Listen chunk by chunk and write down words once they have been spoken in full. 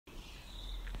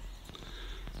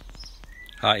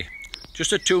Hi,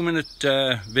 just a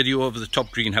 2-minute video of the top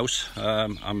greenhouse.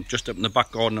 I'm just up in the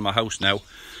back garden of my house now.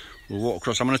 We'll walk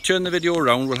across. I'm going to turn the video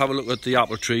around. We'll have a look at the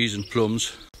apple trees and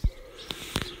plums.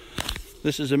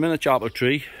 This is a miniature apple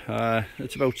tree.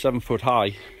 It's about 7 foot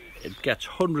high. It gets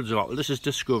hundreds of apples. This is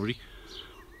Discovery.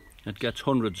 It gets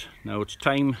hundreds. Now it's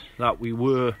time that we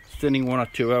were thinning one or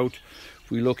two out. If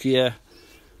we look here,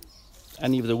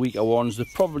 any of the weaker ones, they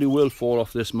probably will fall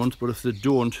off this month, but if they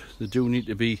don't, they do need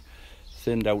to be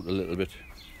thinned out a little bit.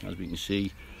 As we can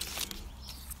see,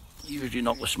 usually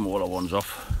knock the smaller ones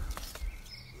off.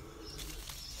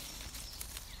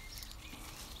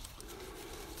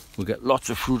 We get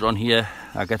lots of fruit on here.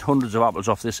 I get hundreds of apples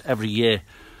off this every year.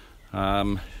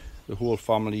 The whole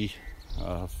family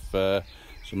have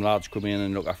some lads come in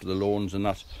and look after the lawns and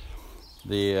that.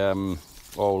 They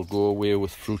all go away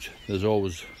with fruit. There's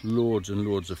always loads and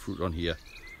loads of fruit on here.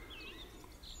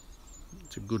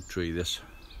 It's a good tree, this.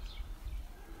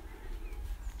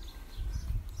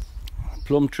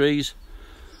 Plum trees,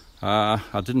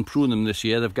 I didn't prune them this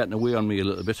year. They've gotten away on me a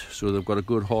little bit, so they've got a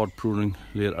good hard pruning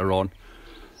later on.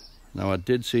 Now I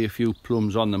did see a few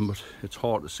plums on them, but it's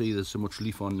hard to see. There's so much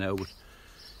leaf on now, but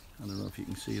I don't know if you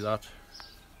can see that.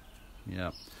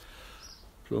 Yeah,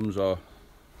 plums are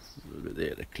a little bit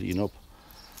there to clean up,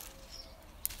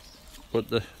 but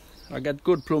I get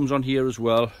good plums on here as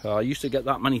well. I used to get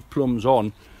that many plums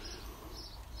on.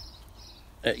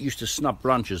 It used to snap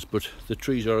branches, but the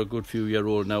trees are a good few year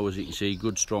old now, as you can see.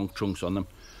 Good strong trunks on them,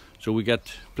 so we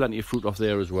get plenty of fruit off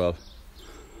there as well.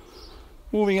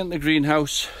 Moving into the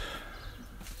greenhouse,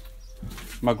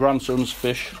 my grandson's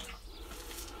fish.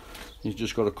 He's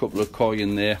just got a couple of koi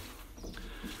in there.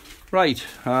 Right,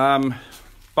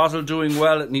 basil doing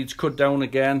well. It needs cut down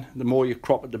again. The more you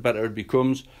crop it, the better it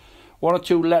becomes. 1 or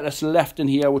 2 lettuce left in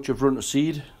here which have run to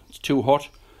seed. It's too hot.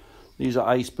 These are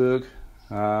iceberg.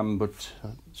 But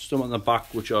some on the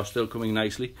back which are still coming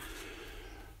nicely.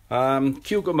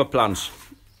 Cucumber plants.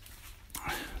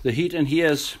 The heat in here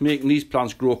is making these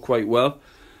plants grow quite well.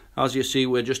 As you see,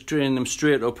 we're just draining them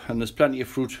straight up, and there's plenty of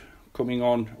fruit coming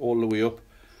on all the way up.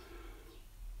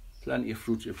 Plenty of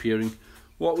fruit appearing.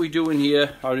 What we do in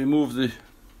here, I remove the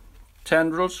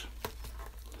tendrils.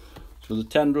 So the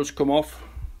tendrils come off,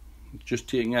 just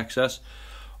taking excess.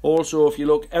 Also, if you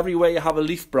look, everywhere you have a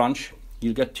leaf branch,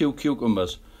 you'll get 2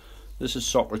 cucumbers. This is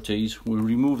Socrates. We'll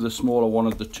remove the smaller one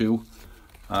of the 2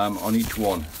 on each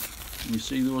one. You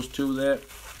see those 2 there?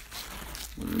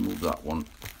 We'll remove that one.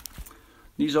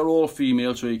 These are all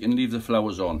female, so you can leave the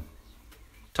flowers on.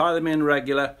 Tie them in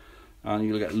regular and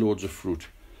you'll get loads of fruit.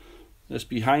 This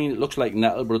behind, it looks like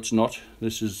nettle, but it's not.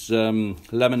 This is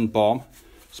lemon balm.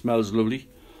 Smells lovely.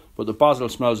 But the basil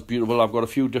smells beautiful. I've got a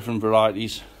few different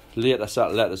varieties. Later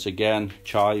set lettuce again,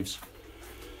 chives.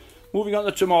 Moving on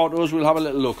to tomatoes, we'll have a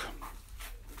little look.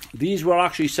 These were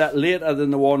actually set later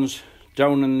than the ones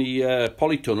down in the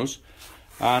polytunnels,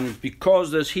 and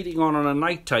because there's heating on a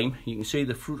night time, you can see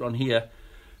the fruit on here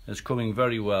is coming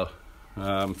very well.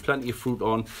 Plenty of fruit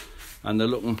on, and they're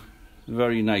looking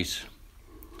very nice.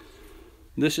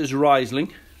 This is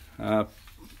Riesling.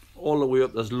 All the way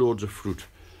up there's loads of fruit.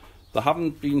 They're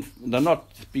not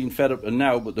being fed up to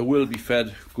now, but they will be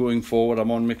fed going forward. I'm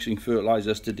on mixing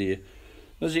fertilizers today.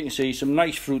 As you can see, some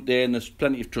nice fruit there, and there's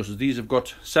plenty of trusses. These have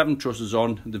got 7 trusses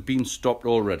on. They've been stopped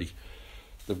already.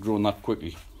 They've grown that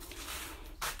quickly.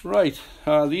 Right,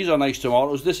 these are nice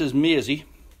tomatoes. This is Maisie.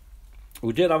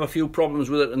 We did have a few problems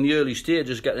with it in the early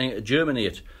stages, getting it to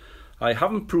germinate. I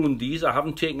haven't pruned these. I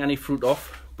haven't taken any fruit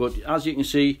off, but as you can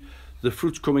see, the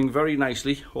fruit's coming very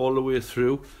nicely all the way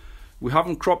through. We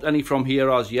haven't cropped any from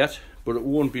here as yet, but it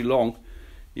won't be long.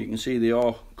 You can see they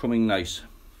are coming nice.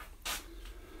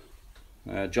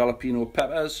 Jalapeno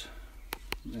peppers,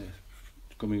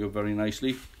 coming up very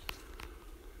nicely.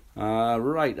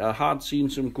 Right, I had seen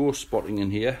some ghost spotting in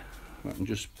here. I can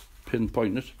just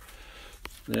pinpoint it.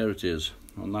 There it is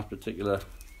on that particular.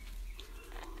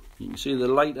 You can see the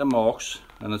lighter marks,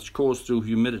 and it's caused through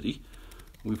humidity.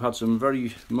 We've had some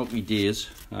very mucky days.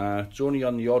 It's only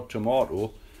on the odd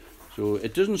tomato, so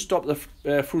it doesn't stop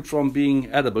the fruit from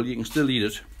being edible. You can still eat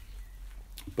it,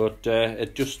 but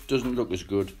it just doesn't look as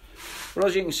good. But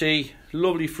as you can see,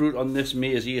 lovely fruit on this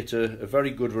Maisie. It's a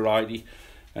very good variety,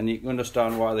 and you can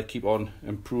understand why they keep on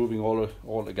improving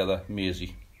all together.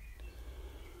 Maisie.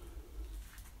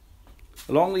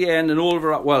 Along the end, an old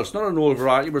variety. Well, it's not an old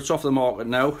variety, but it's off the market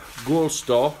now. Gold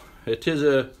Star. It is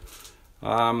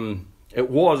it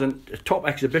was a top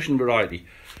exhibition variety.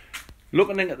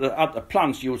 Looking at the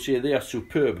plants, you would say they are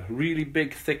superb. Really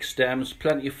big, thick stems,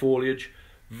 plenty of foliage,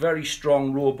 very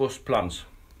strong, robust plants.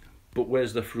 But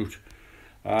where's the fruit?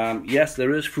 Yes,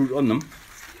 there is fruit on them.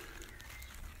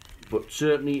 but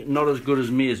certainly not as good as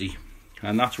Maisie,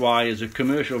 and that's why as a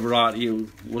commercial variety it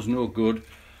was no good.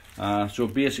 So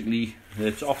basically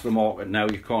it's off the market now,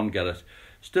 you can't get it.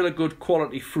 Still a good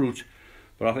quality fruit,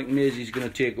 but I think Maisie's going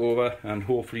to take over, and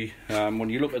hopefully when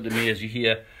you look at the Maisie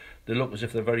here, they look as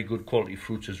if they're very good quality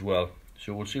fruits as well.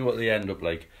 So we'll see what they end up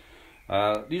like.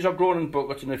 These are grown in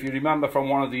buckets, and if you remember from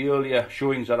one of the earlier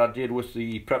showings that I did with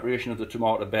the preparation of the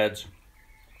tomato beds,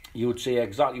 you would see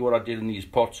exactly what I did in these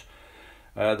pots.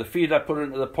 The feed I put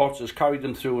into the pots has carried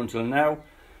them through until now,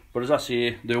 but as I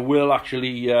say, they will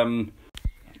actually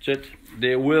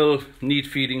they will need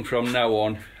feeding from now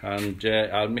on, and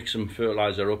I'll mix some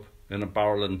fertiliser up in a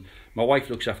barrel, and my wife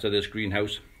looks after this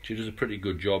greenhouse. She does a pretty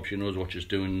good job. She knows what she's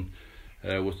doing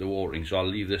with the watering, so I'll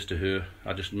leave this to her.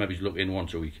 I just maybe look in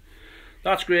once a week.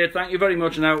 That's great, thank you very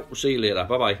much. Now we'll see you later.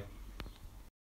 Bye bye.